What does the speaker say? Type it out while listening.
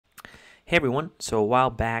Hey everyone, so a while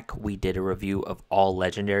back we did a review of all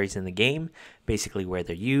legendaries in the game, basically where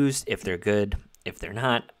they're used, if they're good, if they're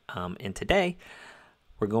not, and today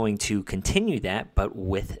we're going to continue that, but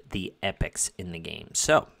with the epics in the game.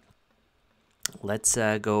 So let's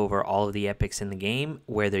go over all of the epics in the game,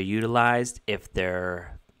 where they're utilized, if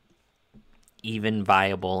they're even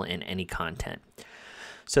viable in any content.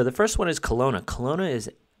 So the first one is Kelowna. Kelowna is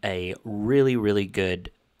a really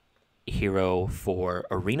good hero for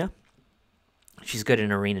Arena. She's good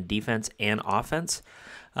in arena defense and offense.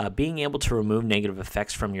 Being able to remove negative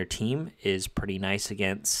effects from your team is pretty nice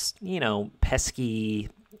against, pesky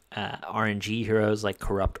RNG heroes like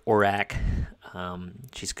Corrupt Aurak.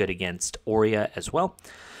 She's good against Aurea as well.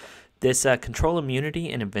 This control immunity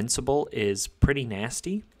and invincible is pretty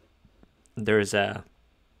nasty. There's a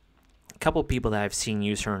couple people that I've seen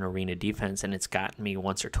use her in arena defense, and it's gotten me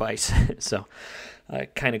once or twice. So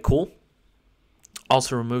kind of cool.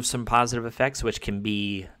 Also removes some positive effects, which can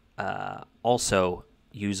be also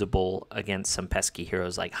usable against some pesky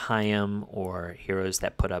heroes like Hyam or heroes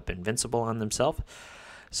that put up Invincible on themselves.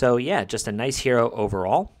 So yeah, just a nice hero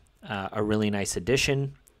overall. A really nice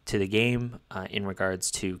addition to the game in regards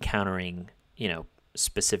to countering,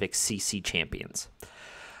 specific CC champions.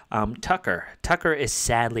 Tucker. Tucker is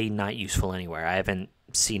sadly not useful anywhere. I haven't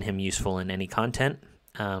seen him useful in any content.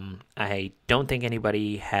 I don't think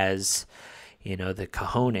anybody has the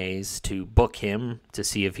cojones to book him to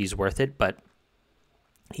see if he's worth it, but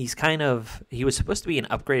he was supposed to be an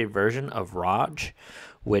upgraded version of Raj,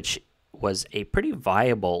 which was a pretty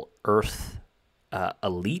viable Earth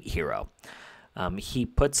elite hero. He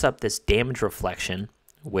puts up this damage reflection,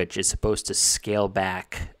 which is supposed to scale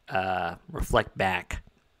back, reflect back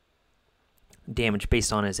damage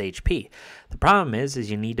based on his HP. The problem is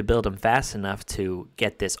you need to build him fast enough to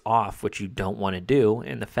get this off, which you don't want to do,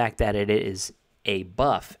 and the fact that it is a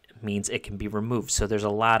buff means it can be removed. So there's a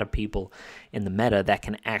lot of people in the meta that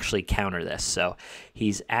can actually counter this. So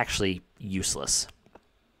he's actually useless.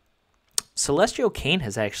 Celestial Cane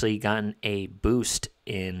has actually gotten a boost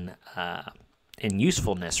in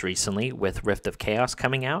usefulness recently with Rift of Chaos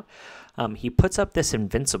coming out. He puts up this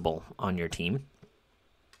Invincible on your team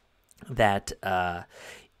that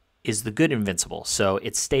is the good Invincible. So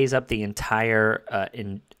it stays up the entire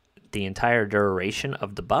duration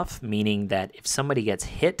of the buff, meaning that if somebody gets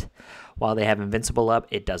hit while they have Invincible up,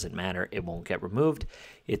 it doesn't matter. It won't get removed.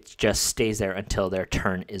 It just stays there until their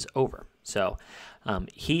turn is over. So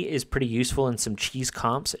he is pretty useful in some cheese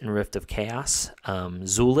comps in Rift of Chaos.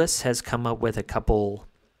 Zulus has come up with a couple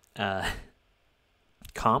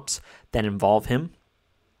comps that involve him.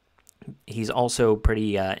 He's also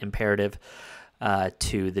pretty imperative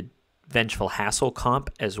to the Vengeful Hassle comp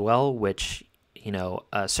as well, which,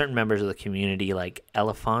 certain members of the community, like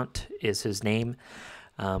Elephant is his name.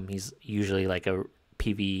 He's usually like a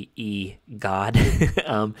PvE god.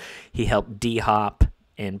 He helped D-Hop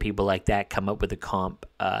and people like that come up with a comp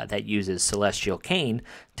that uses Celestial Cane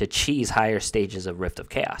to cheese higher stages of Rift of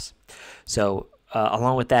Chaos. So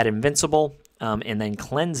along with that, Invincible and then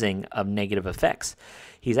Cleansing of negative effects.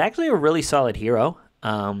 He's actually a really solid hero.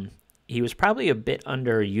 He was probably a bit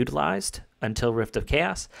underutilized until Rift of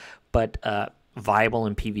Chaos, but viable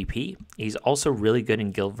in PvP. He's also really good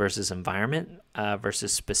in guild versus environment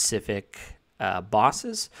versus specific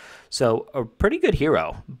bosses. So a pretty good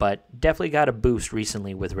hero, but definitely got a boost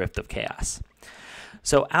recently with Rift of Chaos.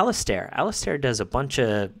 So Alistair. Alistair does a bunch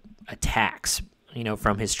of attacks.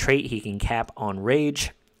 From his trait, he can cap on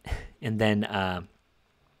Rage, and then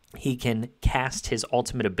he can cast his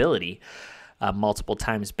ultimate ability multiple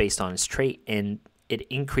times based on his trait, and it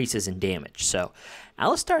increases in damage. So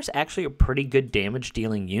Alistair's actually a pretty good damage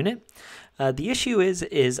dealing unit. The issue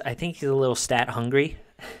is I think he's a little stat hungry,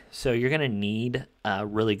 so you're going to need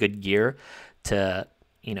really good gear to,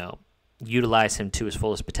 utilize him to his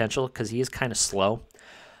fullest potential, because he is kind of slow.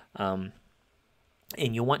 And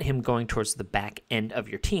you want him going towards the back end of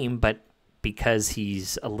your team, but because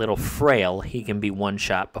he's a little frail, he can be one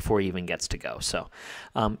shot before he even gets to go. So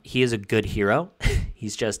he is a good hero.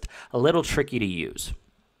 He's just a little tricky to use.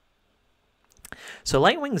 So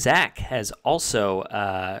Lightwing Zac has also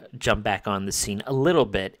jumped back on the scene a little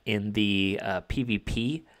bit in the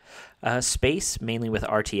PvP space, mainly with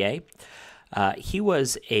RTA. He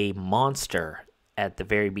was a monster at the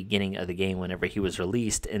very beginning of the game whenever he was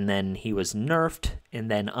released, and then he was nerfed and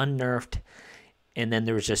then unnerfed, and then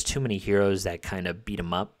there was just too many heroes that kind of beat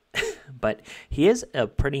him up. But he is a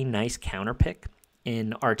pretty nice counter pick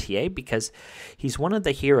in RTA because he's one of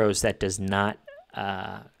the heroes that does not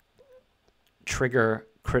trigger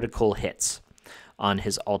critical hits on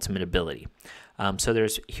his ultimate ability. So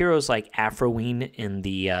there's heroes like Afroween in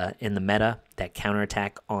the meta that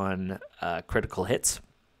counterattack on critical hits.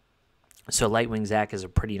 So Lightwing Zack is a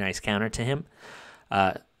pretty nice counter to him.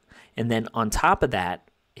 And then on top of that,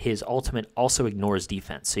 his ultimate also ignores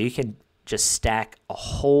defense. So you can just stack a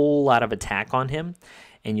whole lot of attack on him,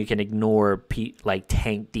 and you can ignore like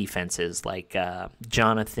tank defenses like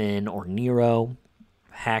Jonathan or Nero,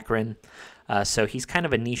 Hakron. So he's kind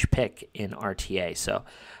of a niche pick in RTA. So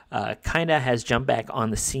kind of has jumped back on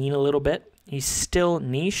the scene a little bit. He's still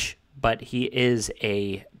niche, but he is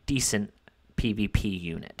a decent PvP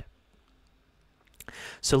unit.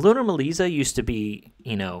 So Lunar Maliza used to be,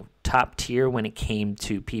 top tier when it came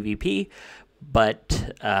to PvP,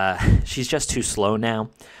 but she's just too slow now.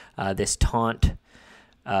 This taunt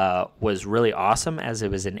was really awesome as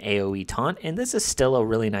it was an AoE taunt, and this is still a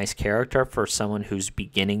really nice character for someone who's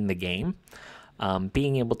beginning the game.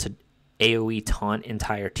 Being able to AoE taunt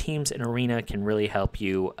entire teams in Arena can really help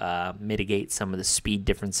you mitigate some of the speed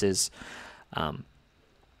differences.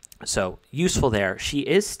 So useful there. She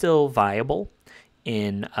is still viable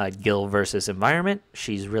in Guild versus Environment.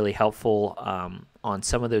 She's really helpful on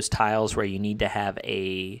some of those tiles where you need to have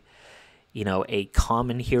a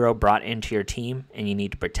common hero brought into your team and you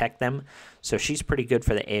need to protect them. So she's pretty good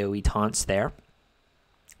for the AoE taunts there.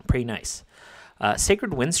 Pretty nice.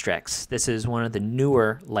 Sacred Windstrex. This is one of the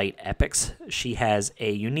newer light epics. She has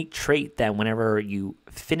a unique trait that whenever you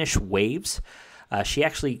finish waves, she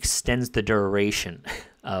actually extends the duration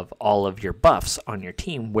of all of your buffs on your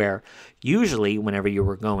team, where usually whenever you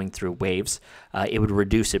were going through waves, it would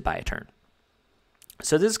reduce it by a turn.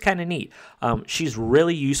 So this is kind of neat. She's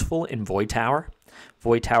really useful in Void Tower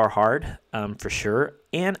hard for sure,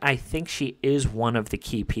 and I think she is one of the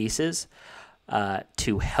key pieces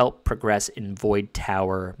to help progress in Void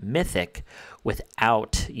Tower Mythic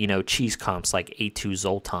without cheese comps like A2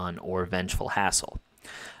 Zoltan or Vengeful Hassle.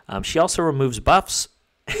 She also removes buffs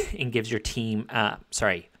and gives your team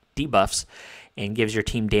debuffs and gives your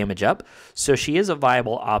team damage up. So she is a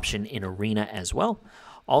viable option in Arena as well.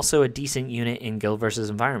 Also a decent unit in Guild versus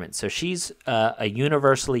Environment. So she's a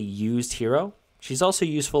universally used hero. She's also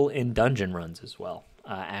useful in dungeon runs as well.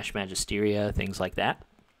 Ash Magisteria, things like that.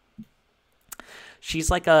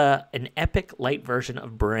 She's like an epic light version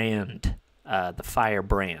of Brand, the Fire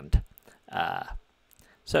Brand.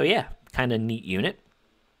 So yeah, kind of neat unit.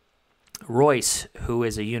 Royce, who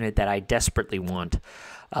is a unit that I desperately want,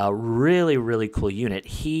 really, really cool unit.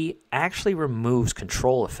 He actually removes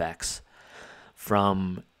control effects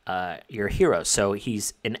from your hero. So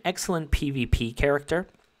he's an excellent PvP character.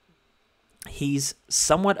 He's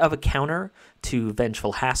somewhat of a counter to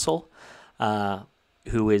Vengeful Hassle,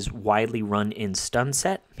 who is widely run in stun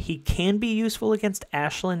set. He can be useful against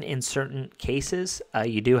Ashlyn in certain cases.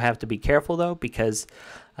 You do have to be careful, though, because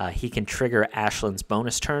he can trigger Ashlyn's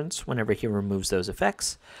bonus turns whenever he removes those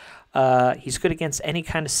effects. He's good against any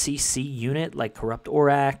kind of CC unit like Corrupt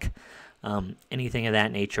Aurak, anything of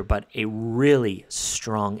that nature, but a really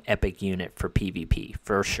strong epic unit for PvP,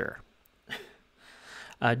 for sure.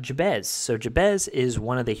 Jabez. So Jabez is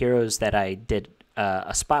one of the heroes that I did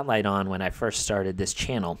a spotlight on when I first started this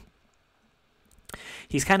channel.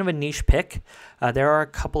 He's kind of a niche pick. There are a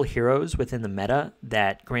couple heroes within the meta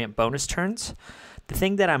that grant bonus turns. The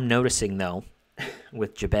thing that I'm noticing, though,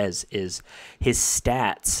 with Jabez is his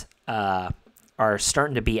stats are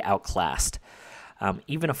starting to be outclassed.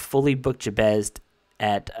 Even a fully booked Jabez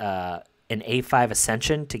at an A5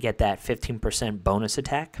 Ascension to get that 15% bonus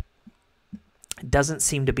attack doesn't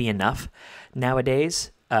seem to be enough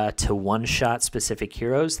nowadays to one-shot specific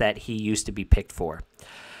heroes that he used to be picked for.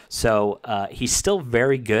 So he's still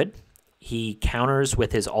very good. He counters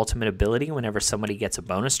with his ultimate ability whenever somebody gets a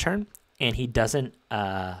bonus turn, and he doesn't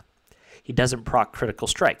proc critical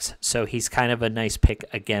strikes. So he's kind of a nice pick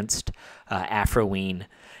against Afroween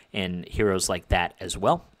and heroes like that as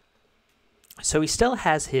well. So he still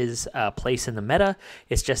has his place in the meta.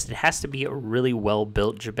 It's just it has to be a really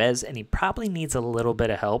well-built Jabez, and he probably needs a little bit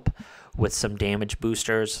of help with some damage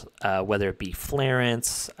boosters, whether it be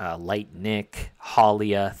Flarence, Light Nick,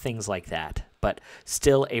 Halia, things like that. But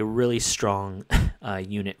still a really strong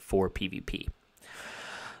unit for PvP.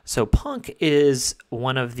 So Punk is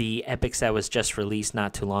one of the epics that was just released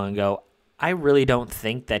not too long ago. I really don't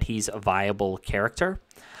think that he's a viable character.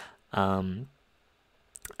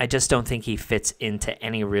 I just don't think he fits into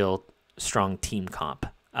any real strong team comp.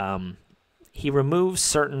 He removes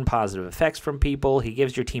certain positive effects from people. He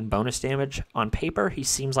gives your team bonus damage. On paper, he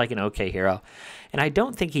seems like an okay hero. And I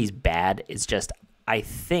don't think he's bad. It's just I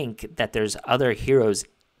think that there's other heroes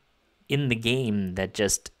in the game that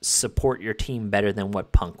just support your team better than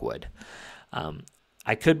what Punk would.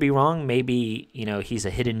 I could be wrong. Maybe, he's a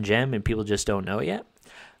hidden gem and people just don't know it yet.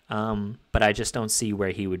 But I just don't see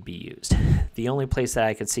where he would be used. The only place that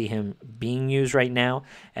I could see him being used right now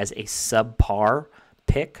as a subpar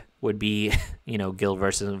pick would be, Guild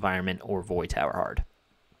versus Environment or Void Tower Hard.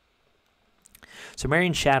 So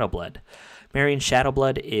Marion Shadowblood. Marion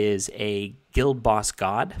Shadowblood is a guild boss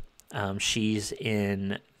god. She's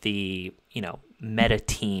in the, meta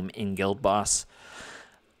team in Guild Boss.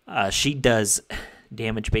 She does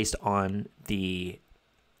damage based on the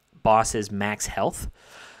boss's max health.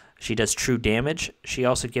 She does true damage. She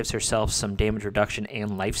also gives herself some damage reduction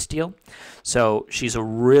and lifesteal. So she's a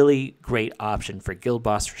really great option for Guild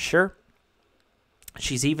Boss for sure.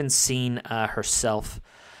 She's even seen herself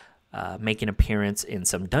make an appearance in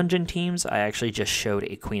some dungeon teams. I actually just showed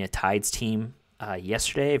a Queen of Tides team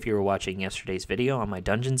yesterday, if you were watching yesterday's video on my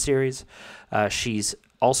dungeon series. She's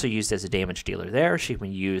also used as a damage dealer there. She's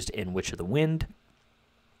been used in Witch of the Wind.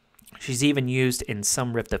 She's even used in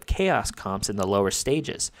some Rift of Chaos comps in the lower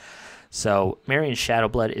stages. So Marion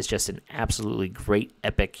Shadowblood is just an absolutely great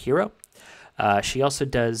epic hero. She also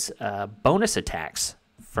does bonus attacks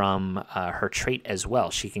from her trait as well.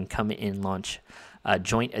 She can come in and launch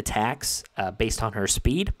joint attacks based on her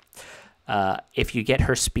speed. If you get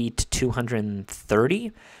her speed to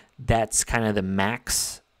 230, that's kind of the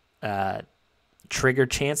max trigger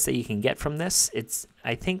chance that you can get from this.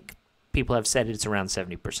 I think people have said it's around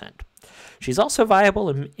 70%. She's also viable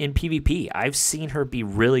in PvP. I've seen her be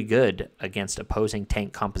really good against opposing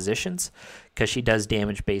tank compositions because she does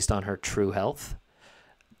damage based on her true health.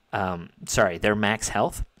 Their max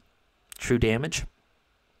health, true damage.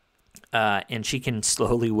 And she can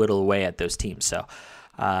slowly whittle away at those teams. So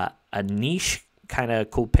a niche kind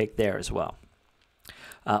of cool pick there as well.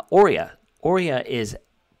 Aurea. Aurea is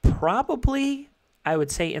probably, I would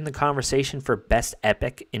say, in the conversation for best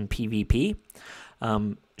epic in PvP.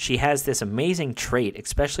 She has this amazing trait,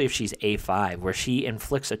 especially if she's A5, where she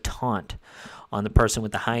inflicts a taunt on the person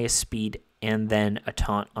with the highest speed and then a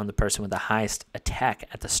taunt on the person with the highest attack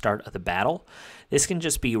at the start of the battle. This can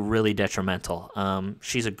just be really detrimental.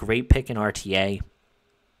 She's a great pick in RTA.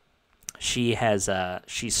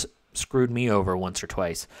 She's screwed me over once or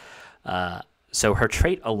twice. So her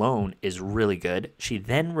trait alone is really good. She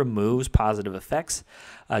then removes positive effects,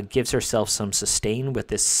 gives herself some sustain with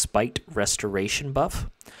this spiked restoration buff,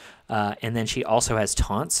 and then she also has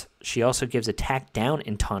taunts. She also gives attack down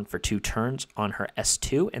in taunt for 2 turns on her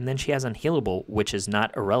S2, and then she has unhealable, which is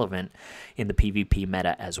not irrelevant in the PvP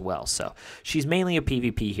meta as well. So she's mainly a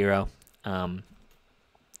PvP hero. I'm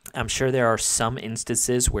sure there are some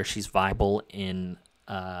instances where she's viable in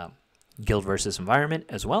Guild versus Environment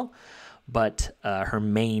as well. But her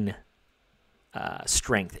main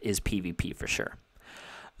strength is PvP for sure.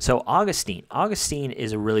 So Augustine. Augustine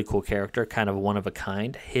is a really cool character, kind of one of a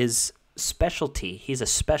kind. His specialty, he's a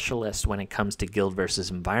specialist when it comes to Guild versus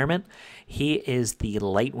Environment. He is the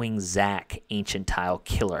Lightwing Zac Ancient Tile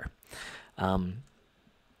Killer.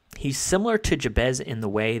 He's similar to Jabez in the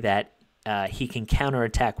way that he can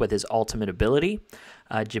counterattack with his ultimate ability.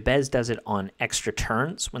 Jabez does it on extra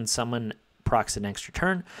turns when someone procs an extra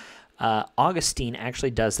turn. Augustine actually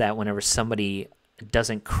does that whenever somebody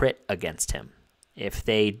doesn't crit against him. If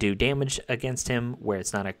they do damage against him where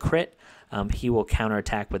it's not a crit, he will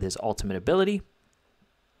counterattack with his ultimate ability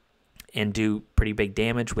and do pretty big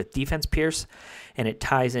damage with Defense Pierce, and it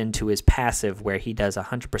ties into his passive where he does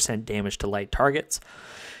 100% damage to light targets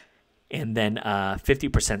and then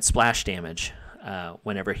 50% splash damage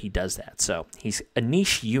whenever he does that. So he's a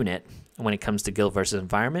niche unit when it comes to Guild versus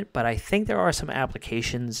Environment, but I think there are some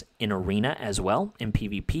applications in Arena as well, in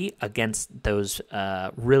PvP, against those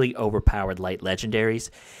really overpowered light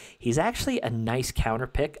legendaries. He's actually a nice counter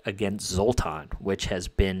pick against Zoltan, which has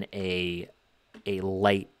been a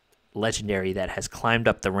light legendary that has climbed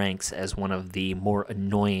up the ranks as one of the more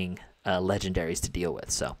annoying legendaries to deal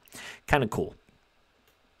with. So kind of cool.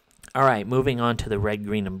 All right, moving on to the red,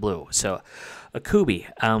 green, and blue. So Akubi.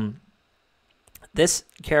 This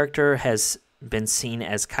character has been seen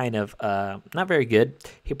as kind of not very good.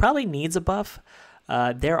 He probably needs a buff.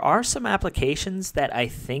 There are some applications that I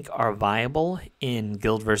think are viable in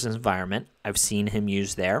Guild versus Environment. I've seen him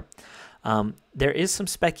used there. There is some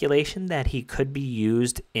speculation that he could be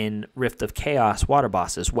used in Rift of Chaos Water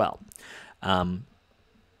Boss as well.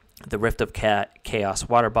 The Rift of Chaos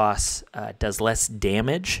Water Boss does less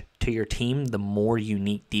damage to your team the more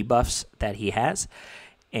unique debuffs that he has.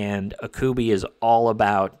 And Akubi is all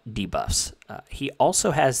about debuffs. He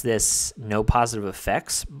also has this no positive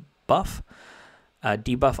effects buff,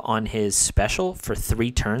 debuff on his special for 3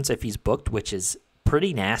 turns if he's booked, which is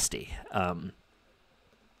pretty nasty.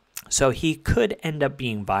 So he could end up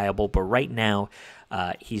being viable, but right now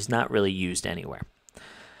he's not really used anywhere.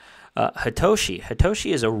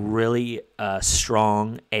 Hitoshi is a really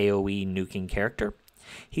strong AoE nuking character.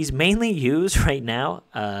 He's mainly used right now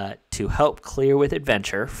to help clear with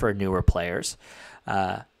adventure for newer players.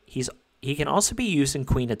 He can also be used in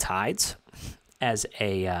Queen of Tides as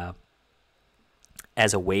a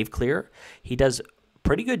wave clearer. He does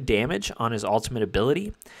pretty good damage on his ultimate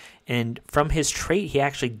ability, and from his trait, he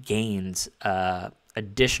actually gains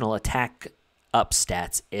additional attack up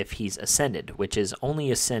stats if he's ascended, which is only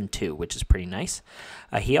ascend 2, which is pretty nice.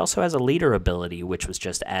 He also has a leader ability, which was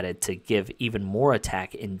just added to give even more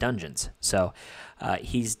attack in dungeons. So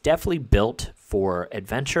he's definitely built for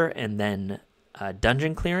adventure and then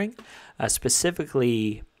dungeon clearing,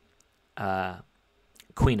 specifically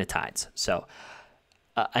Queen of Tides. So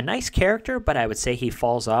a nice character, but I would say he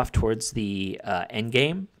falls off towards the end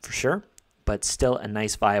game for sure, but still a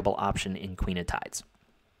nice viable option in Queen of Tides.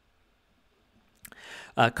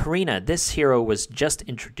 Karina, this hero was just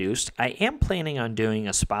introduced. I am planning on doing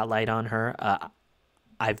a spotlight on her.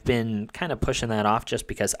 I've been kind of pushing that off just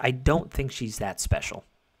because I don't think she's that special.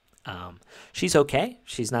 She's okay.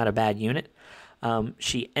 She's not a bad unit.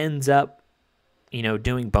 She ends up,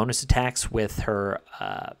 doing bonus attacks with her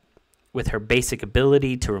basic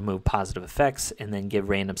ability to remove positive effects and then give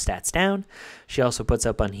random stats down. She also puts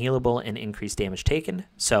up unhealable and increased damage taken.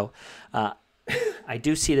 So I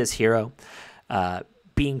do see this hero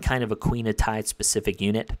being kind of a Queen of Tides specific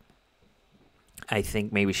unit. I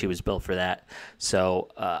think maybe she was built for that. So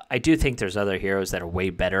I do think there's other heroes that are way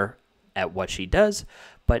better at what she does.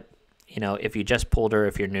 But, if you just pulled her,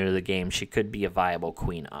 if you're new to the game, she could be a viable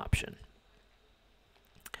Queen option.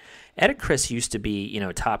 Edicris used to be,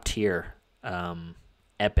 top tier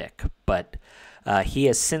epic, but he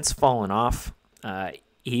has since fallen off.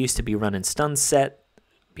 He used to be running stun set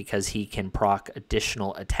because he can proc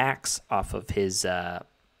additional attacks off of his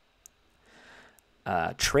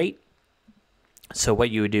trait. So what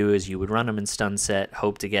you would do is you would run him in stun set,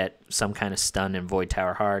 hope to get some kind of stun in Void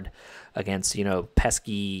Tower Hard against,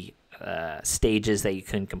 pesky stages that you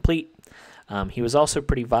couldn't complete. He was also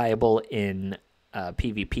pretty viable in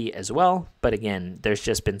PvP as well, but again, there's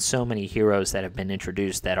just been so many heroes that have been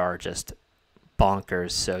introduced that are just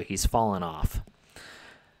bonkers, so he's fallen off.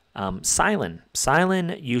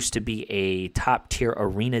 Silin used to be a top tier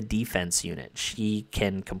arena defense unit. She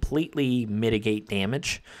can completely mitigate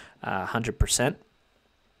damage 100%.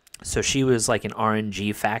 So she was like an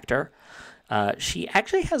RNG factor. She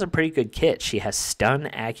actually has a pretty good kit. She has stun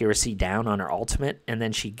accuracy down on her ultimate, and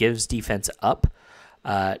then she gives defense up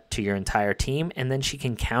to your entire team, and then she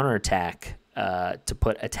can counterattack to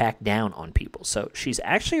put attack down on people. So she's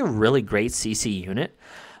actually a really great CC unit.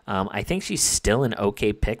 I think she's still an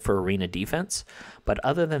okay pick for arena defense, but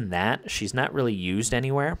other than that, she's not really used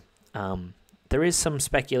anywhere. There is some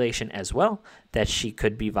speculation as well that she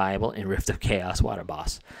could be viable in Rift of Chaos Water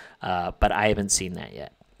Boss, but I haven't seen that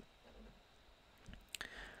yet.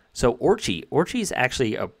 So Orchi is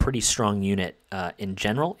actually a pretty strong unit in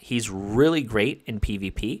general. He's really great in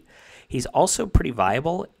PvP. He's also pretty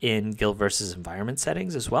viable in guild versus environment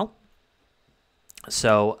settings as well.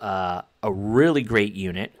 So a really great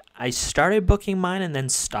unit. I started booking mine and then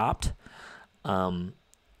stopped.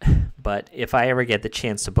 But if I ever get the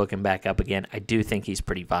chance to book him back up again, I do think he's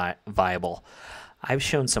pretty viable. I've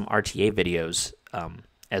shown some RTA videos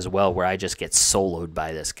as well where I just get soloed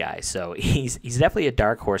by this guy. So he's definitely a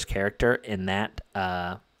dark horse character in that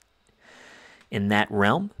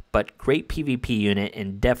realm, but great PvP unit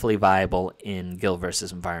and definitely viable in guild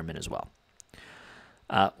versus environment as well.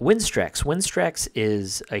 Windstrex. Windstrex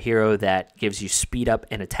is a hero that gives you speed up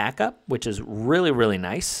and attack up, which is really, really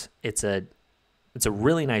nice. It's a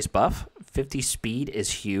really nice buff. 50 speed is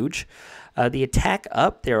huge. The attack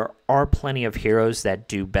up, there are plenty of heroes that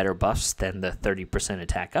do better buffs than the 30%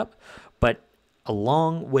 attack up, but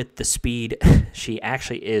along with the speed, she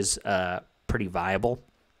actually is pretty viable.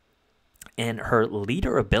 And her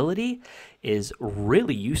leader ability is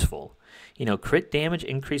really useful. Crit damage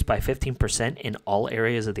increased by 15% in all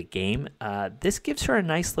areas of the game. This gives her a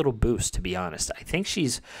nice little boost, to be honest. I think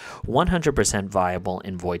she's 100% viable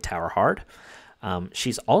in Void Tower Hard.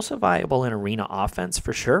 She's also viable in arena offense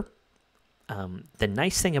for sure. The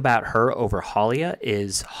nice thing about her over Halia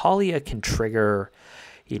is Halia can trigger,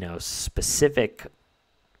 specific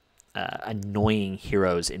annoying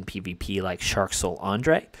heroes in PvP like Shark Soul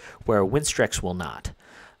Andre, where Windstrex will not.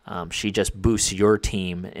 She just boosts your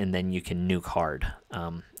team, and then you can nuke hard.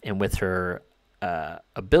 And with her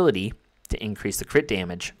ability to increase the crit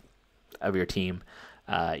damage of your team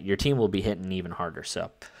will be hitting even harder.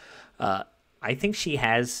 So I think she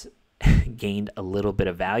has gained a little bit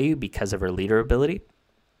of value because of her leader ability.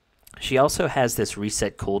 She also has this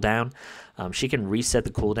reset cooldown. She can reset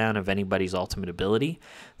the cooldown of anybody's ultimate ability.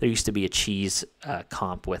 There used to be a cheese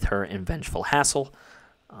comp with her in Vengeful Hassle,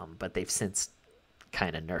 but they've since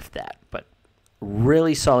kind of nerfed that. But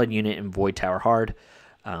really solid unit in Void Tower Hard.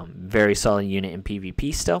 Very solid unit in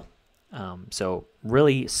PvP still. So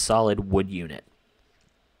really solid wood unit.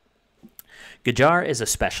 Gajar is a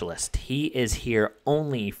specialist. He is here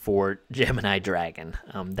only for Gemini Dragon.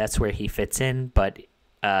 That's where he fits in, but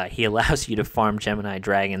he allows you to farm Gemini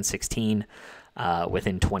Dragon 16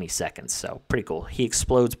 within 20 seconds. So pretty cool. He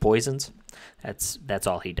explodes poisons. That's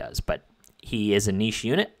all he does. But he is a niche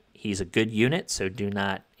unit. He's a good unit, so do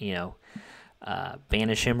not,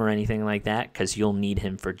 banish him or anything like that, because you'll need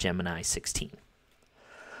him for Gemini 16.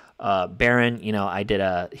 Baron, I did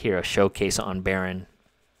a hero showcase on Baron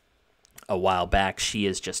a while back. She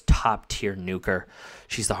is just top tier nuker.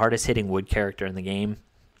 She's the hardest hitting wood character in the game,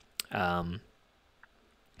 at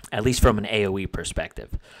least from an AoE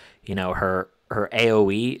perspective. Her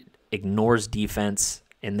AoE ignores defense,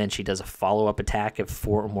 and then she does a follow-up attack if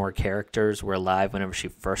 4 or more characters were alive whenever she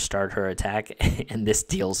first started her attack, and this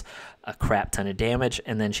deals a crap ton of damage.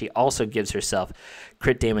 And then she also gives herself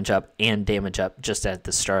crit damage up and damage up just at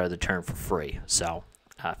the start of the turn for free. So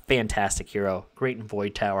fantastic hero. Great in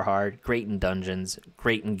Void Tower Hard, great in dungeons,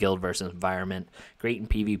 great in guild versus environment, great in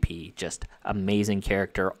PvP. Just amazing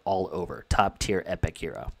character all over. Top tier epic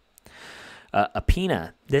hero.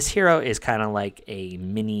 Apina. This hero is kind of like a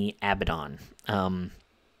mini Abaddon.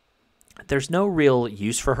 There's no real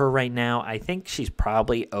use for her right now. I think she's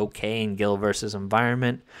probably okay in guild versus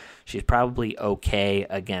environment. She's probably okay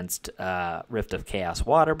against Rift of Chaos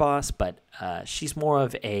Water Boss, but she's more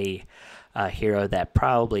of a hero that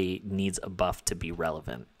probably needs a buff to be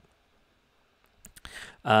relevant.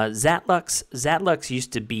 Zatlux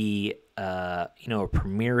used to be a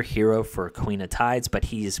premier hero for Queen of Tides, but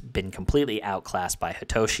he's been completely outclassed by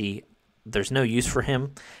Hitoshi. There's no use for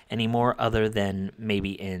him anymore other than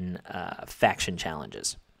maybe in faction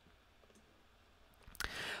challenges.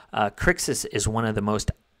 Crixus is one of the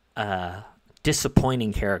most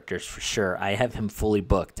disappointing characters for sure. I have him fully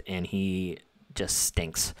booked, and he just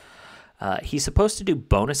stinks. He's supposed to do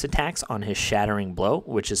bonus attacks on his Shattering Blow,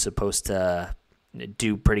 which is supposed to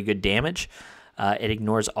do pretty good damage. It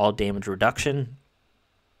ignores all damage reduction.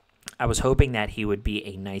 I was hoping that he would be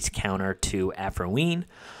a nice counter to Afroween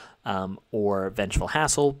or Vengeful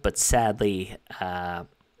Hassle, but sadly,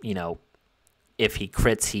 if he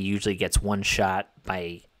crits, he usually gets one shot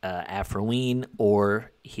by Afroween,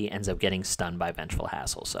 or he ends up getting stunned by Vengeful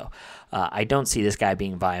Hassle. So I don't see this guy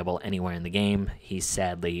being viable anywhere in the game. He's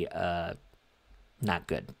sadly not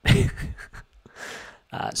good.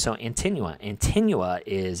 So Antinua. Antinua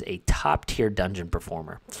is a top-tier dungeon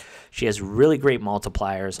performer. She has really great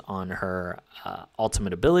multipliers on her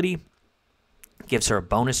ultimate ability. Gives her a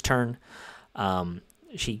bonus turn.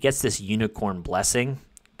 She gets this Unicorn Blessing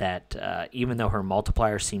that even though her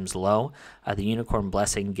multiplier seems low, the Unicorn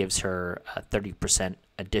Blessing gives her 30%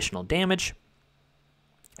 additional damage,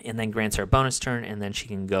 and then grants her a bonus turn, and then she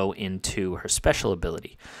can go into her special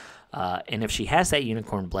ability. And if she has that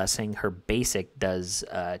Unicorn Blessing, her basic does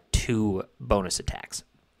 2 bonus attacks.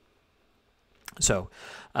 So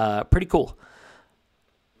pretty cool.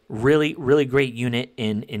 Really, really great unit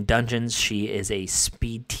in dungeons. She is a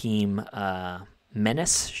speed team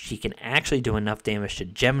menace. She can actually do enough damage to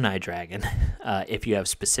Gemini Dragon if you have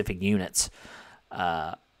specific units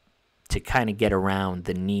to kind of get around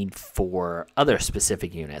the need for other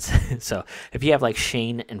specific units. So if you have like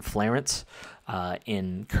Shane and Flarence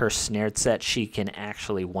in Cursed Snared set, she can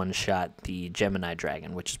actually one-shot the Gemini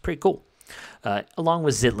Dragon, which is pretty cool. Along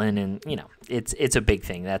with Zitlin, and it's a big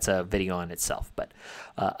thing. That's a video on itself. But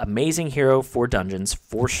amazing hero for dungeons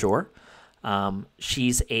for sure.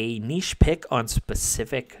 She's a niche pick on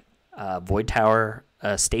specific Void Tower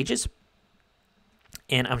stages,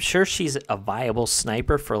 and I'm sure she's a viable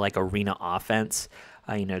sniper for like arena offense.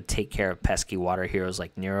 Take care of pesky water heroes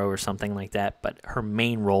like Nero or something like that. But her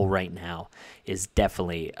main role right now is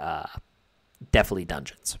definitely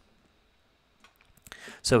dungeons.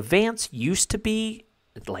 So Vance used to be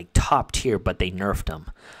like top tier, but they nerfed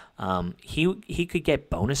him. He could get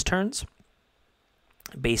bonus turns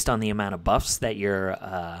based on the amount of buffs that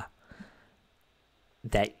your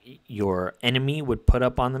enemy would put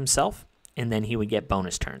up on themselves, and then he would get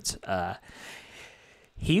bonus turns.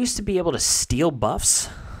 He used to be able to steal buffs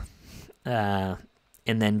and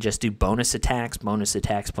then just do bonus attacks, bonus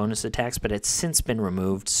attacks, bonus attacks, but it's since been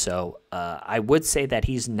removed, so I would say that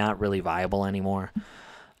he's not really viable anymore.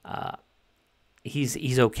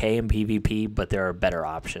 he's okay in PvP, but there are better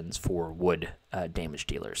options for wood damage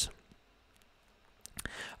dealers.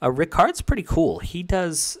 Ricard's pretty cool. He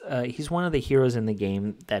does. He's one of the heroes in the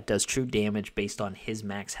game that does true damage based on his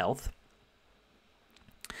max health.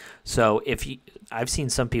 So I've seen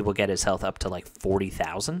some people get his health up to like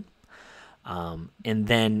 40,000, and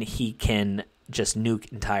then he can just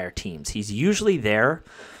nuke entire teams. He's usually there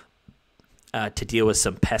to deal with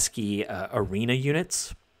some pesky arena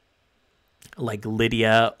units like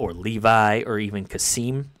Lydia or Levi or even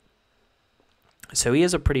Kasim. So he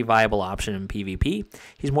is a pretty viable option in PvP.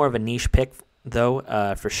 He's more of a niche pick, though,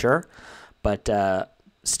 for sure. But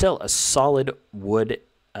still a solid wood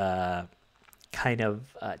kind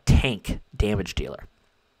of tank damage dealer.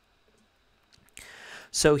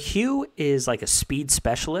 So Hugh is like a speed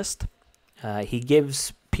specialist. He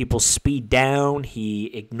gives people speed down. He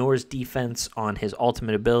ignores defense on his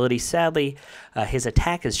ultimate ability. Sadly, his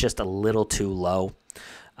attack is just a little too low.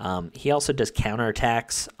 He also does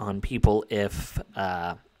counterattacks on people if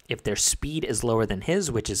their speed is lower than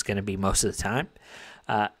his, which is going to be most of the time.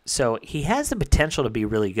 So he has the potential to be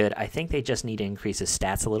really good. I think they just need to increase his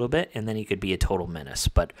stats a little bit, and then he could be a total menace.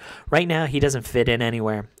 But right now, he doesn't fit in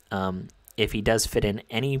anywhere. If he does fit in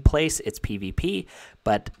any place, it's PvP,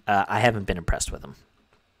 but I haven't been impressed with him.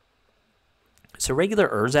 So regular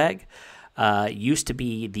Urzag used to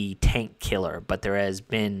be the tank killer, but there has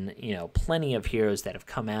been plenty of heroes that have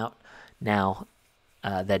come out now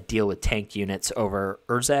that deal with tank units over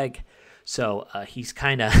Urzag. So he's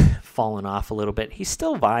kind of fallen off a little bit. He's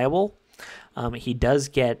still viable. He does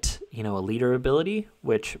get a leader ability,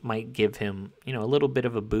 which might give him a little bit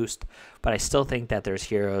of a boost, but I still think that there's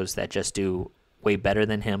heroes that just do way better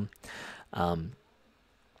than him.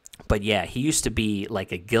 But yeah, he used to be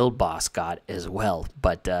like a guild boss god as well,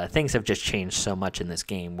 but things have just changed so much in this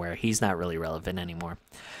game where he's not really relevant anymore.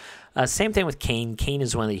 Same thing with Kane. Kane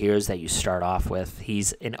is one of the heroes that you start off with.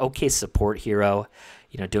 He's an okay support hero,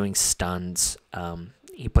 doing stuns.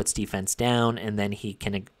 He puts defense down, and then he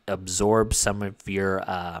can absorb some of your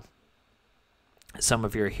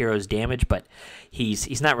hero's damage, but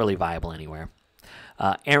he's not really viable anywhere.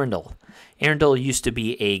 Arundel. Arundel used to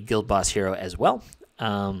be a guild boss hero as well.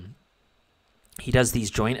 He does these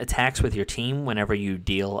joint attacks with your team whenever you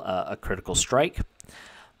deal a critical strike.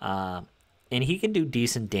 And he can do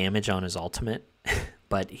decent damage on his ultimate,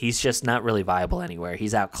 but he's just not really viable anywhere.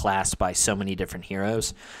 He's outclassed by so many different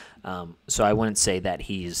heroes. So I wouldn't say that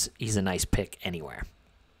he's a nice pick anywhere.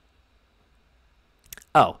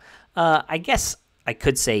 I guess I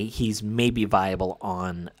could say he's maybe viable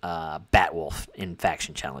on Batwolf in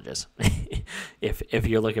faction challenges, if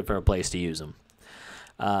you're looking for a place to use him.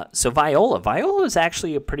 So Viola. Viola is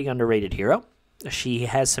actually a pretty underrated hero. She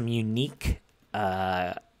has some unique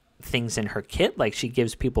things in her kit, like she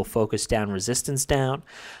gives people focus down, resistance down.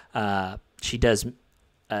 She does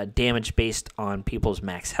damage based on people's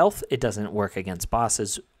max health. It doesn't work against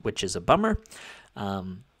bosses, which is a bummer.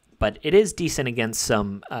 But it is decent against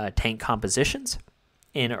some tank compositions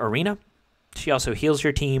in Arena. She also heals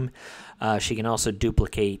your team. She can also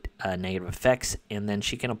duplicate negative effects, and then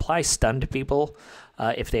she can apply stun to people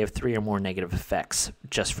if they have 3 or more negative effects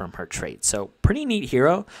just from her trait. So pretty neat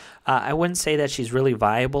hero. I wouldn't say that she's really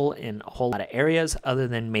viable in a whole lot of areas other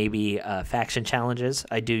than maybe faction challenges.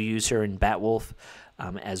 I do use her in Batwolf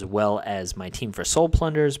as well as my team for Soul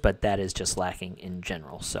Plunders, but that is just lacking in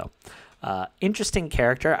general. So interesting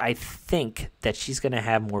character. I think that she's going to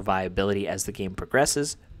have more viability as the game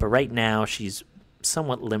progresses, but right now she's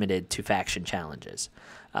somewhat limited to faction challenges,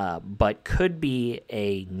 but could be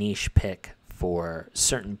a niche pick for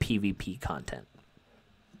certain PvP content.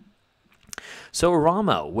 So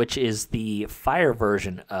Ramo, which is the fire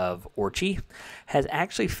version of Orchi, has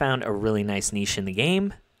actually found a really nice niche in the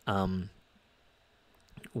game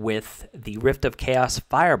with the Rift of Chaos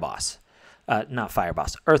Fire Boss. Not Fire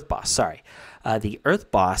Boss, Earth Boss, sorry. The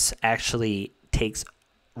Earth Boss actually takes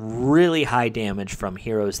really high damage from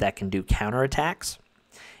heroes that can do counterattacks,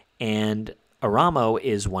 and Aramo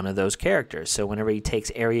is one of those characters. So whenever he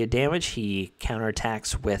takes area damage, he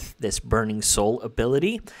counterattacks with this Burning Soul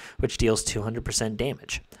ability, which deals 200%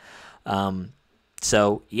 damage.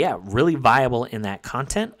 So yeah, really viable in that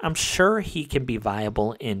content. I'm sure he can be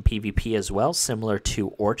viable in PvP as well, similar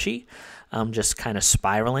to Orchi, just kind of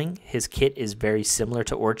spiraling. His kit is very similar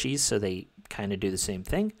to Orchi's, so they kind of do the same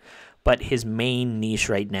thing. But his main niche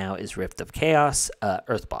right now is Rift of Chaos,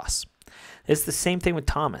 Earth Boss. It's the same thing with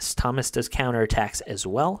Thomas. Thomas does counterattacks as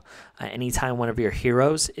well. Anytime one of your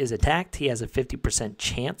heroes is attacked, he has a 50%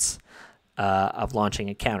 chance of launching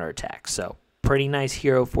a counterattack. So pretty nice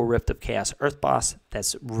hero for Rift of Chaos Earth Boss.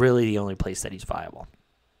 That's really the only place that he's viable.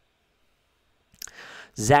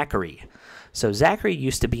 Zachary. So Zachary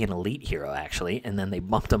used to be an elite hero, actually, and then they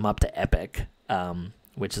bumped him up to epic,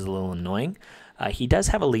 which is a little annoying. He does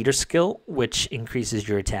have a leader skill, which increases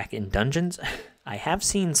your attack in dungeons. I have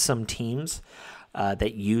seen some teams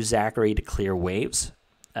that use Zachary to clear waves,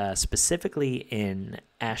 specifically in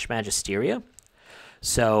Ash Magisteria.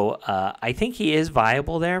 So I think he is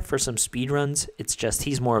viable there for some speedruns. It's just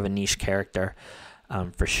he's more of a niche character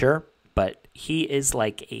for sure. But he is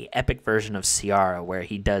like a epic version of Ciara, where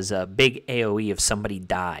he does a big AoE if somebody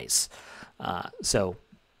dies. So,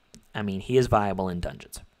 I mean, he is viable in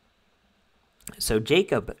dungeons. So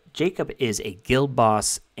Jacob is a guild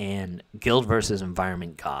boss and guild versus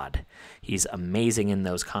environment god. He's amazing in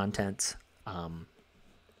those contents.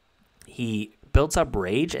 He builds up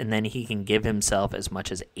rage, and then he can give himself as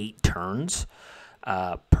much as 8 turns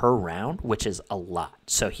per round, which is a lot.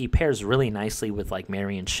 So he pairs really nicely with like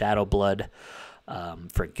Marion Shadowblood.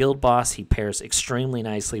 For guild boss, he pairs extremely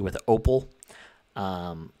nicely with Opal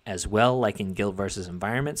as well, like in guild versus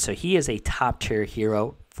environment. So he is a top tier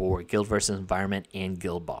hero for guild versus environment and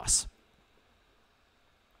guild boss.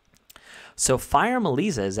 So Fire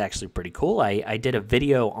Melisa is actually pretty cool. I did a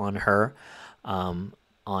video on her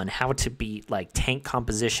on how to beat like tank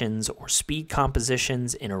compositions or speed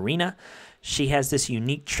compositions in Arena. She has this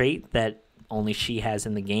unique trait that only she has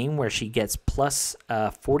in the game, where she gets plus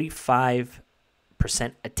 45%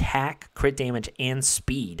 attack, crit damage, and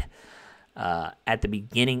speed at the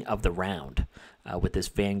beginning of the round with this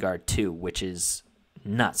Vanguard 2, which is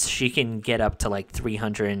nuts. She can get up to like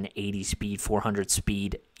 380 speed, 400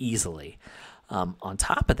 speed easily. On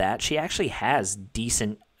top of that, she actually has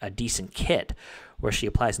a decent kit where she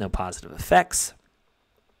applies no positive effects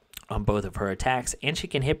on both of her attacks, and she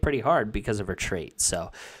can hit pretty hard because of her trait.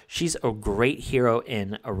 So she's a great hero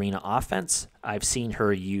in Arena offense. I've seen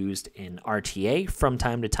her used in RTA from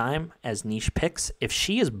time to time as niche picks. If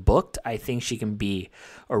she is booked, I think she can be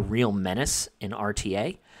a real menace in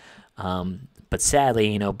RTA. But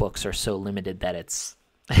sadly, books are so limited that it's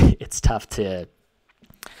it's tough to,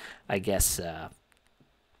 I guess,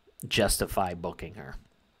 justify booking her.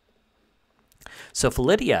 So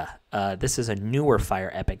Philidia, this is a newer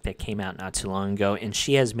Fire Epic that came out not too long ago, and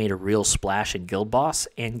she has made a real splash in Guild Boss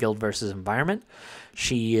and Guild versus Environment.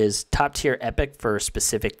 She is top tier Epic for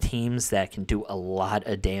specific teams that can do a lot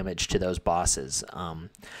of damage to those bosses.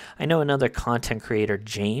 I know another content creator,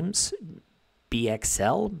 James,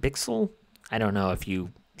 Bixel. I don't know if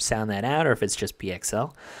you sound that out or if it's just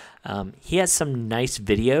BXL. He has some nice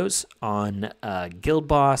videos on Guild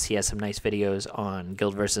Boss. He has some nice videos on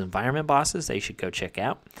Guild versus Environment bosses that you should go check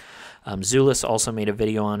out. Zulus also made a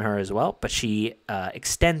video on her as well, but she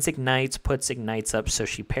extends ignites, puts ignites up, so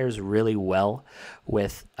she pairs really well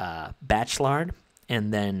with Bachelard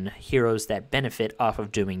and then heroes that benefit off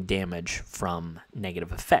of doing damage from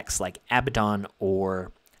negative effects like Abaddon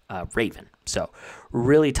or Raven. So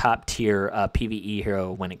really top tier PvE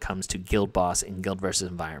hero when it comes to Guild Boss and Guild versus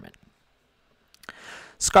Environment.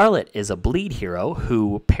 Scarlet is a bleed hero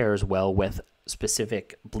who pairs well with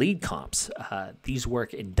specific bleed comps. These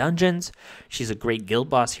work in dungeons. She's a great Guild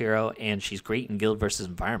Boss hero, and she's great in Guild versus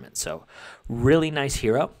Environment. So really nice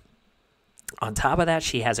hero. On top of that,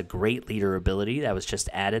 she has a great leader ability that was just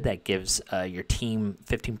added that gives your team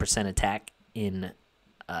 15% attack in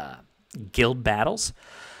guild battles.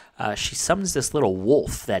 She summons this little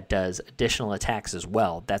wolf that does additional attacks as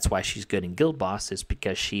well. That's why she's good in Guild Boss, is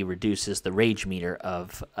because she reduces the rage meter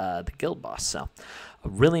of the Guild Boss. So a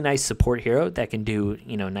really nice support hero that can do,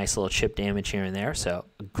 nice little chip damage here and there. So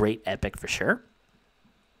a great epic for sure.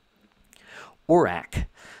 Aurak.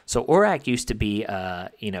 So Aurak used to be,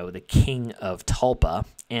 the king of Tulpa,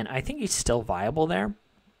 and I think he's still viable there.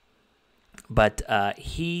 But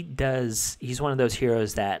he's one of those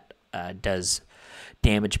heroes that does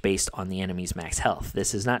damage based on the enemy's max health.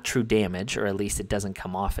 This is not true damage, or at least it doesn't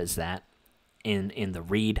come off as that in the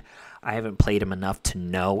read. I haven't played him enough to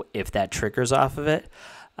know if that triggers off of it,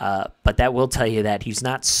 but that will tell you that he's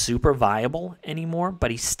not super viable anymore, but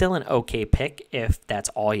he's still an okay pick if that's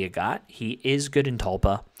all you got. He is good in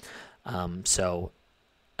Tulpa, so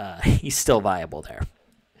he's still viable there.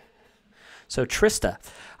 So Trista.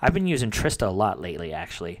 I've been using Trista a lot lately,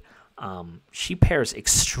 actually. She pairs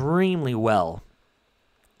extremely well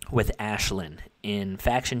with Ashlyn in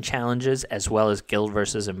faction challenges as well as Guild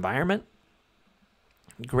versus Environment.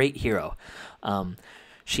 Great hero.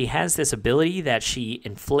 She has this ability that she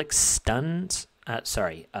inflicts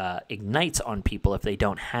ignites on people if they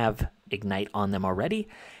don't have ignite on them already.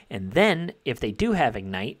 And then if they do have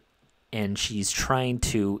ignite and she's trying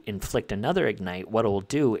to inflict another ignite, what it will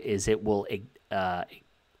do is it will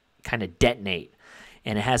kind of detonate,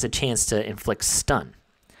 and it has a chance to inflict stun.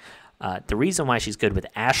 The reason why she's good with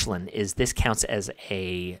Ashlyn is this counts as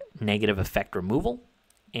a negative effect removal,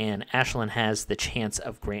 and Ashlyn has the chance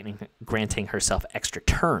of granting herself extra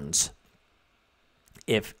turns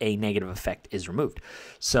if a negative effect is removed.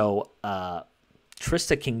 So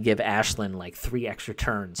Trista can give Ashlyn like 3 extra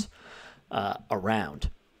turns around.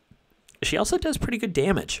 She also does pretty good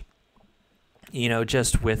damage,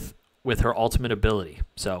 just with her ultimate ability.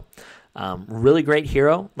 So really great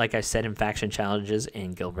hero, like I said, in faction challenges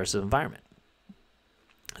in Guild versus Environment.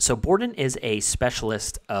 So Borden is a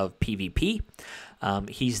specialist of PvP.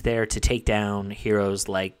 He's there to take down heroes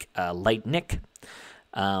like Light Nick.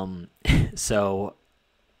 So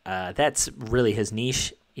that's really his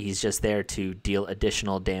niche. He's just there to deal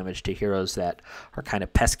additional damage to heroes that are kind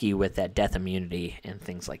of pesky with that death immunity and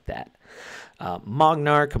things like that.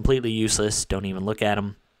 Mognar, completely useless. Don't even look at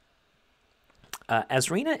him.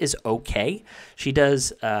 Azrina is okay. She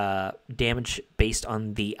does damage based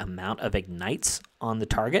on the amount of ignites on the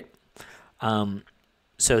target.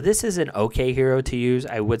 So this is an okay hero to use.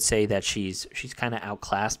 I would say that she's kind of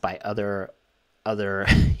outclassed by other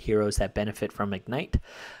heroes that benefit from ignite,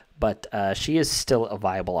 but she is still a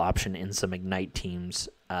viable option in some ignite teams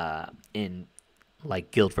in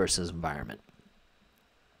like Guild versus Environment.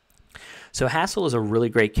 So Hassel is a really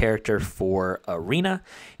great character for Arena.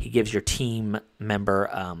 He gives your team member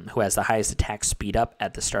who has the highest attack speed up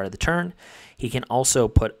at the start of the turn. He can also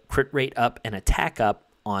put crit rate up and attack up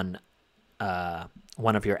on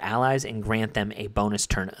one of your allies and grant them a bonus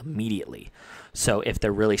turn immediately. So if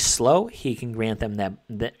they're really slow, he can grant them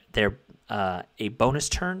a bonus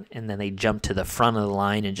turn, and then they jump to the front of the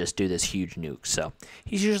line and just do this huge nuke. So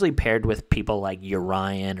he's usually paired with people like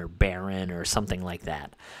Urian or Baron or something like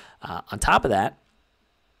that. On top of that,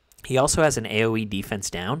 he also has an AoE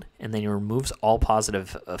defense down, and then he removes all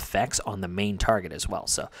positive effects on the main target as well.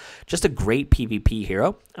 So just a great PvP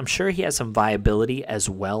hero. I'm sure he has some viability as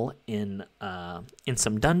well in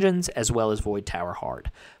some dungeons as well as Void Tower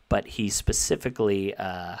Hard, but he's specifically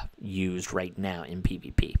used right now in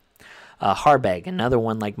PvP. Harbag, another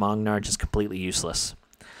one like Mognar, just completely useless.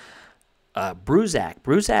 Bruzak.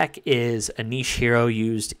 Bruzak is a niche hero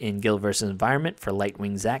used in Guild vs. Environment for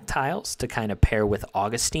Lightwing Zac tiles to kind of pair with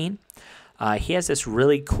Augustine. He has this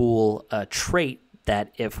really cool trait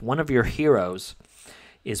that if one of your heroes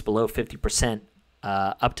is below 50%,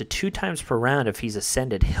 up to 2 times per round if he's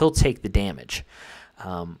ascended, he'll take the damage,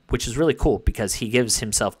 which is really cool because he gives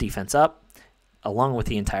himself defense up along with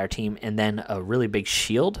the entire team and then a really big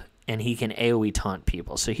shield, and he can AoE taunt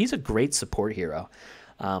people. So he's a great support hero.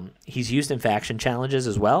 He's used in faction challenges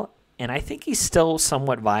as well, and I think he's still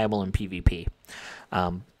somewhat viable in PvP.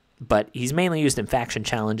 But he's mainly used in faction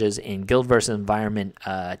challenges in Guild vs. Environment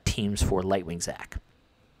teams for Lightwing Zac.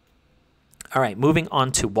 All right, moving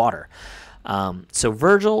on to water. So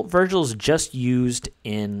Virgil's just used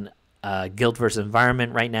in Guild vs.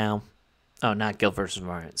 Environment right now. Oh, not Guild vs.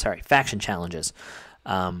 Environment. Sorry, faction challenges.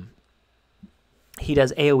 He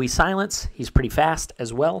does AoE silence. He's pretty fast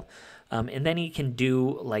as well. And then he can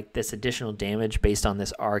do like this additional damage based on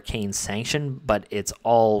this arcane sanction, but it's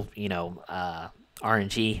all,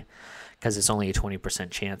 RNG because it's only a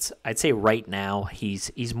 20% chance. I'd say right now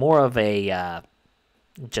he's more of a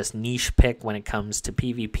just niche pick when it comes to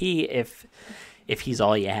PvP. If he's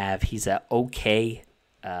all you have, he's a okay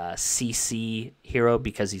CC hero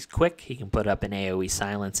because he's quick. He can put up an AoE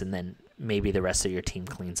silence and then maybe the rest of your team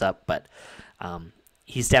cleans up, but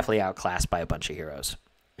he's definitely outclassed by a bunch of heroes.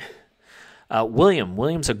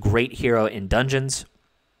 William's a great hero in dungeons.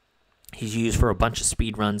 He's used for a bunch of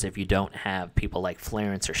speed runs if you don't have people like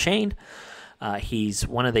Florence or Shane. He's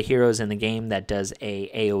one of the heroes in the game that does a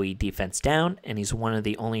AoE defense down, and he's one of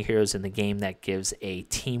the only heroes in the game that gives a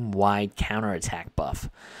team-wide counterattack buff,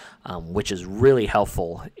 which is really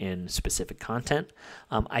helpful in specific content.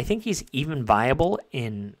 I think he's even viable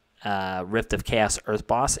in Rift of Chaos Earth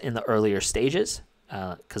Boss in the earlier stages.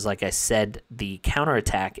 Because like I said, the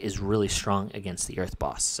counterattack is really strong against the Earth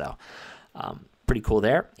Boss. So pretty cool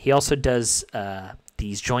there. He also does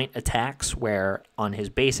these joint attacks where on his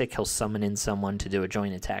basic, he'll summon in someone to do a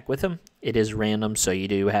joint attack with him. It is random, so you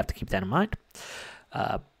do have to keep that in mind.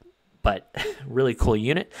 But really cool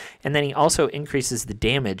unit. And then he also increases the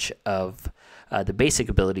damage of the basic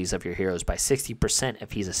abilities of your heroes by 60%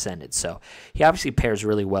 if he's ascended. So he obviously pairs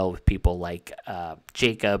really well with people like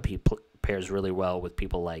Jacob. He pairs really well with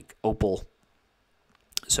people like Opal.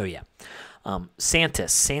 So yeah.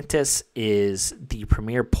 Santis. Santis is the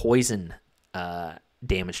premier poison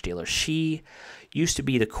damage dealer. She used to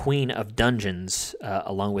be the queen of dungeons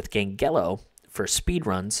along with Gangello for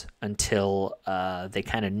speedruns until they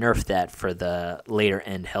kind of nerfed that for the later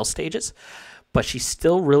end hell stages. but she's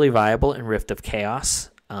still really viable in Rift of Chaos.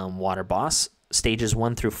 Water Boss stages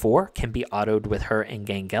 1 through 4 can be autoed with her and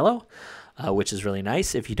Gangello, which is really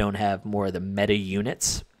nice if you don't have more of the meta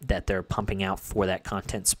units that they're pumping out for that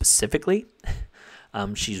content specifically.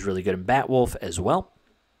 She's really good in Batwolf as well,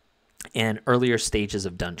 and earlier stages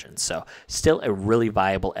of dungeons. So still a really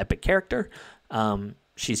viable epic character.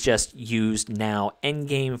 She's just used now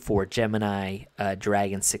endgame for Gemini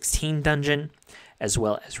Dragon 16 dungeon, as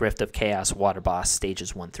well as Rift of Chaos Water Boss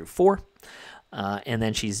stages 1 through 4. And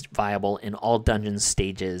then she's viable in all dungeon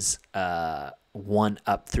stages 1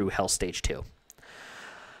 up through Hell Stage 2.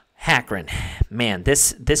 Hakron, man,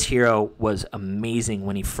 this hero was amazing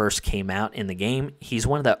when he first came out in the game. He's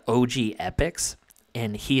one of the OG epics,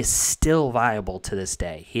 and he is still viable to this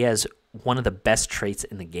day. He has one of the best traits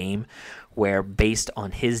in the game, where based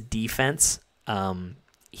on his defense,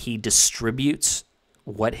 he distributes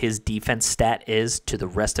what his defense stat is to the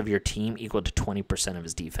rest of your team equal to 20% of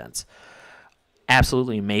his defense.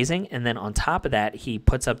 Absolutely amazing. And then on top of that, he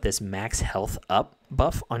puts up this max health up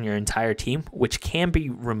buff on your entire team, which can be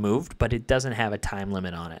removed, but it doesn't have a time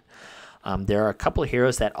limit on it. There are a couple of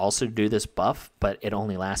heroes that also do this buff, but it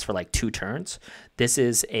only lasts for like 2 turns. This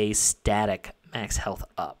is a static max health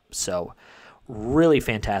up. So really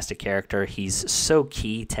fantastic character. He's so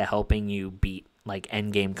key to helping you beat like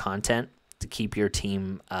endgame content to keep your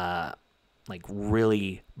team like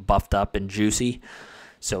really buffed up and juicy.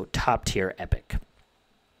 So top tier epic.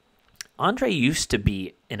 Andre used to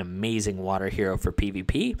be an amazing water hero for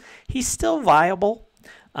PvP. He's still viable.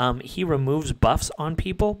 He removes buffs on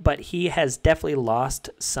people, but he has definitely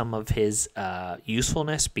lost some of his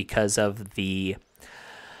usefulness because of the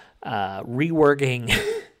reworking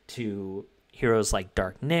to heroes like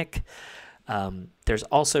Dark Nick. There's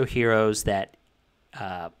also heroes that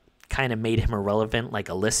kind of made him irrelevant, like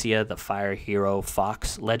Alicia, the fire hero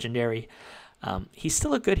Fox legendary. He's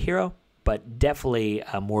still a good hero, but definitely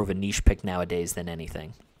more of a niche pick nowadays than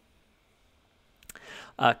anything.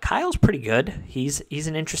 Kyle's pretty good. He's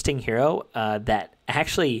an interesting hero that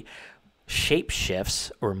actually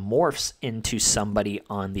shapeshifts or morphs into somebody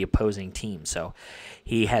on the opposing team. So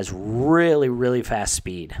he has really, really fast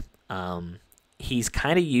speed. He's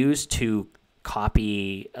kind of used to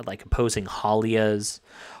copy like opposing Halias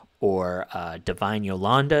or Divine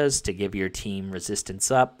Yolandas to give your team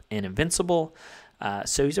resistance up and invincible.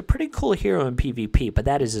 So he's a pretty cool hero in PvP, but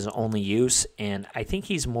that is his only use, and I think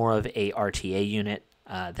he's more of a RTA unit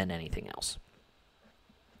than anything else.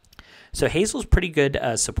 So Hazel's pretty good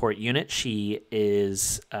support unit. She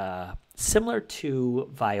is similar to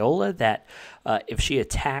Viola, that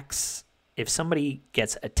if somebody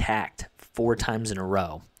gets attacked 4 times in a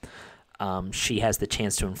row, she has the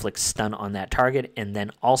chance to inflict stun on that target and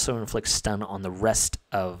then also inflict stun on the rest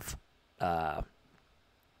of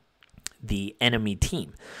the enemy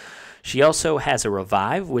team. She also has a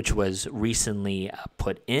revive, which was recently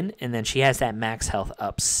put in, and then she has that max health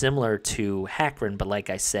up similar to Hakron, but like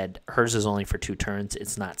I said, hers is only for 2 turns.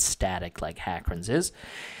 It's not static like Hakron's is.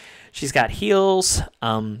 She's got heals,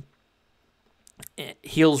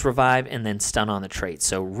 revive, and then stun on the trait.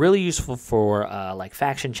 So really useful for like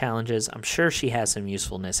faction challenges. I'm sure she has some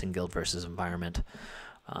usefulness in guild versus environment,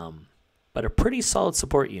 but a pretty solid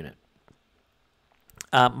support unit.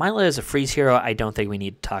 Mila is a freeze hero. I don't think we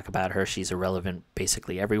need to talk about her. She's irrelevant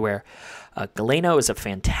basically everywhere. Galeno is a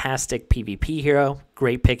fantastic PvP hero.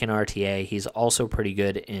 Great pick in RTA. He's also pretty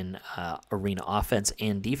good in arena offense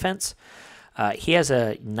and defense. He has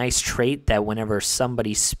a nice trait that whenever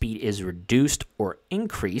somebody's speed is reduced or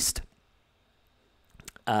increased,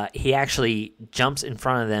 he actually jumps in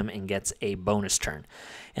front of them and gets a bonus turn.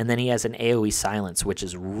 And then he has an AoE silence, which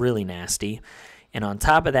is really nasty. And on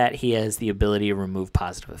top of that, he has the ability to remove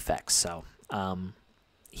positive effects. So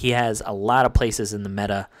he has a lot of places in the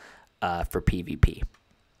meta for PvP.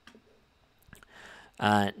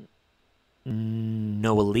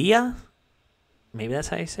 Noelia? Maybe that's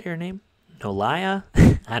how you say her name? Nolia?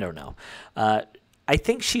 I don't know. I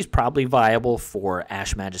think she's probably viable for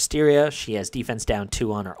Ash Magisteria. She has defense down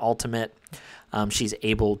 2 on her ultimate. She's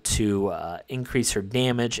able to increase her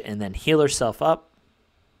damage and then heal herself up.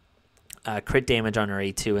 Crit damage on her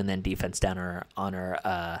A2 and then defense down on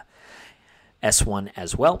her S1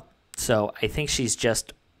 as well. So I think she's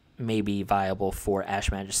just maybe viable for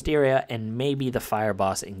Ash Magisteria and maybe the Fire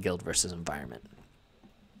Boss in Guild versus Environment.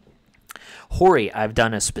 Hori, I've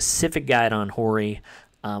done a specific guide on Hori.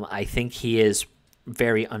 I think he is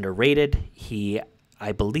very underrated. He,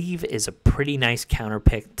 I believe, is a pretty nice counter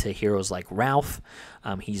pick to heroes like Ralph.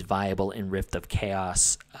 He's viable in Rift of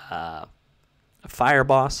Chaos Fire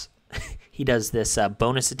Boss. He does this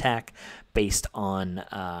bonus attack based on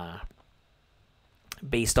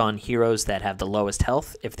Based on heroes that have the lowest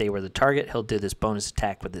health, if they were the target, he'll do this bonus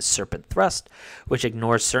attack with his Serpent Thrust, which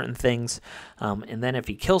ignores certain things. And then if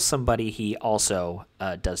he kills somebody, he also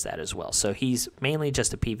does that as well. So he's mainly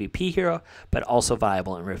just a PvP hero, but also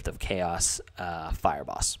viable in Rift of Chaos Fire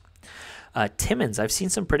Boss. Timmons, I've seen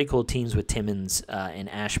some pretty cool teams with Timmons in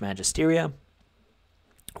Ash Magisteria,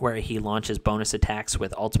 where he launches bonus attacks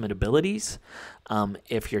with ultimate abilities.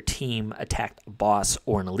 If your team attacked a boss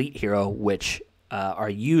or an elite hero, which are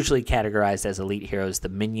usually categorized as elite heroes, the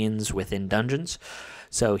minions within dungeons.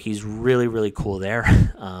 So he's really, really cool there.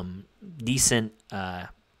 Decent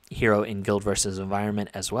hero in Guild versus Environment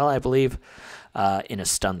as well, I believe, in a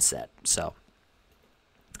stun set. So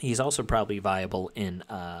he's also probably viable in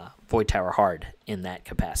Void Tower Hard in that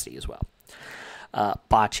capacity as well.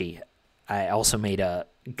 Bocce. I also made a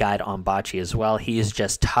guide on Bocce as well. He is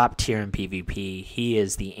just top tier in PvP. He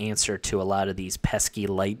is the answer to a lot of these pesky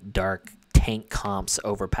light dark tank comps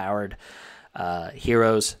overpowered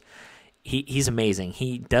heroes. He's amazing.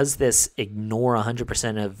 He does this ignore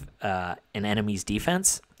 100% of an enemy's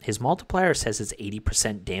defense. His multiplier says it's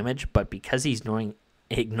 80% damage, but because he's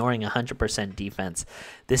ignoring 100% defense,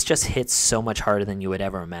 this just hits so much harder than you would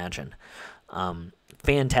ever imagine.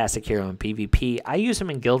 Fantastic hero in PvP. I use him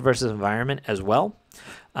in Guild versus Environment as well,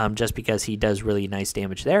 just because he does really nice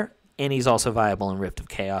damage there, and he's also viable in Rift of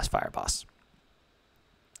Chaos Fire Boss.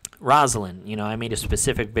 Rosalind, I made a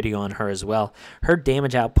specific video on her as well. Her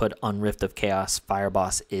damage output on Rift of Chaos Fire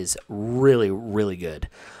Boss is really, really good.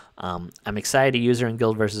 I'm excited to use her in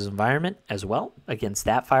Guild versus Environment as well against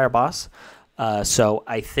that Fire Boss. So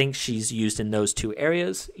I think she's used in those two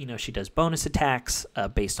areas. She does bonus attacks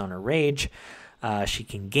based on her rage. She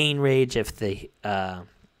can gain rage if the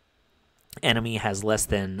enemy has less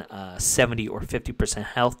than 70 or 50%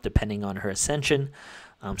 health, depending on her ascension.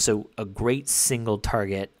 So a great single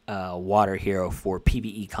target water hero for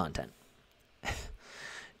PvE content.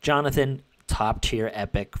 Jonathan, top tier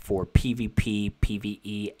epic for PvP,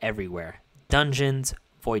 PvE everywhere. Dungeons,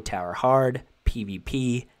 Void Tower Hard,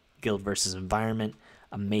 PvP, Guild versus Environment.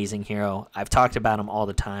 Amazing hero. I've talked about him all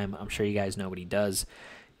the time. I'm sure you guys know what he does.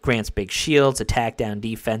 Grants big shields, attack down,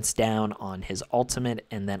 defense down on his ultimate,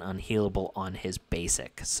 and then unhealable on his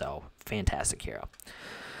basic. So, fantastic hero.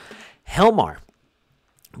 Helmar,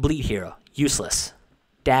 bleed hero, useless.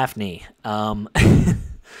 Daphne,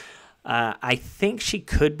 I think she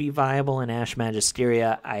could be viable in Ash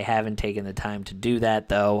Magisteria. I haven't taken the time to do that,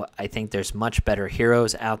 though. I think there's much better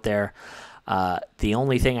heroes out there. The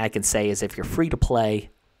only thing I can say is if you're free to play,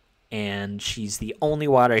 and she's the only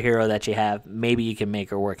water hero that you have, maybe you can make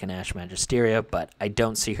her work in Ash Magisteria, but I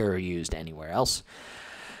don't see her used anywhere else.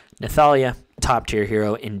 Nathalia, top tier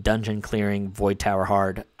hero in dungeon clearing, Void Tower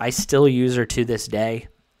Hard. I still use her to this day.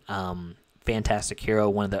 Fantastic hero,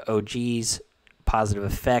 one of the OGs. Positive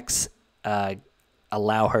effects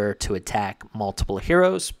allow her to attack multiple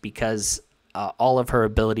heroes because all of her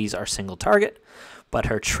abilities are single target, but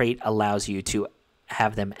her trait allows you to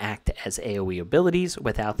have them act as AoE abilities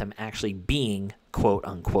without them actually being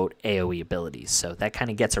quote-unquote AoE abilities. So that kind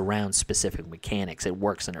of gets around specific mechanics. It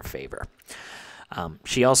works in her favor.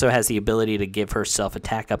 She also has the ability to give herself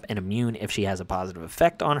attack up and immune if she has a positive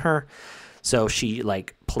effect on her. So she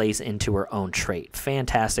plays into her own trait.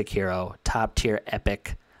 Fantastic hero, top tier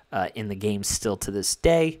epic in the game still to this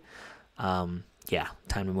day. Yeah,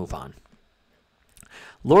 time to move on.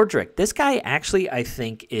 Lordric, this guy actually I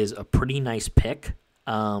think is a pretty nice pick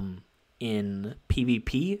in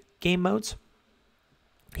PvP game modes.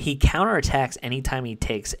 He counterattacks anytime he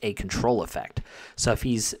takes a control effect. So if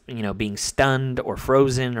he's, being stunned or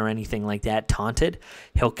frozen or anything like that, taunted,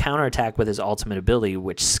 he'll counterattack with his ultimate ability,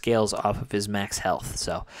 which scales off of his max health.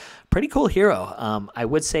 So pretty cool hero. I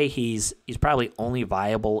would say he's probably only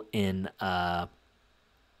viable in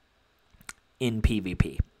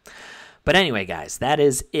PvP. But anyway, guys, that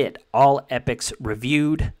is it. All epics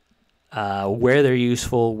reviewed, where they're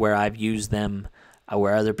useful, where I've used them,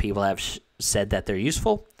 where other people have said that they're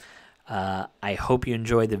useful. I hope you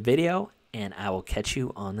enjoyed the video, and I will catch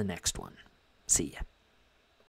you on the next one. See ya.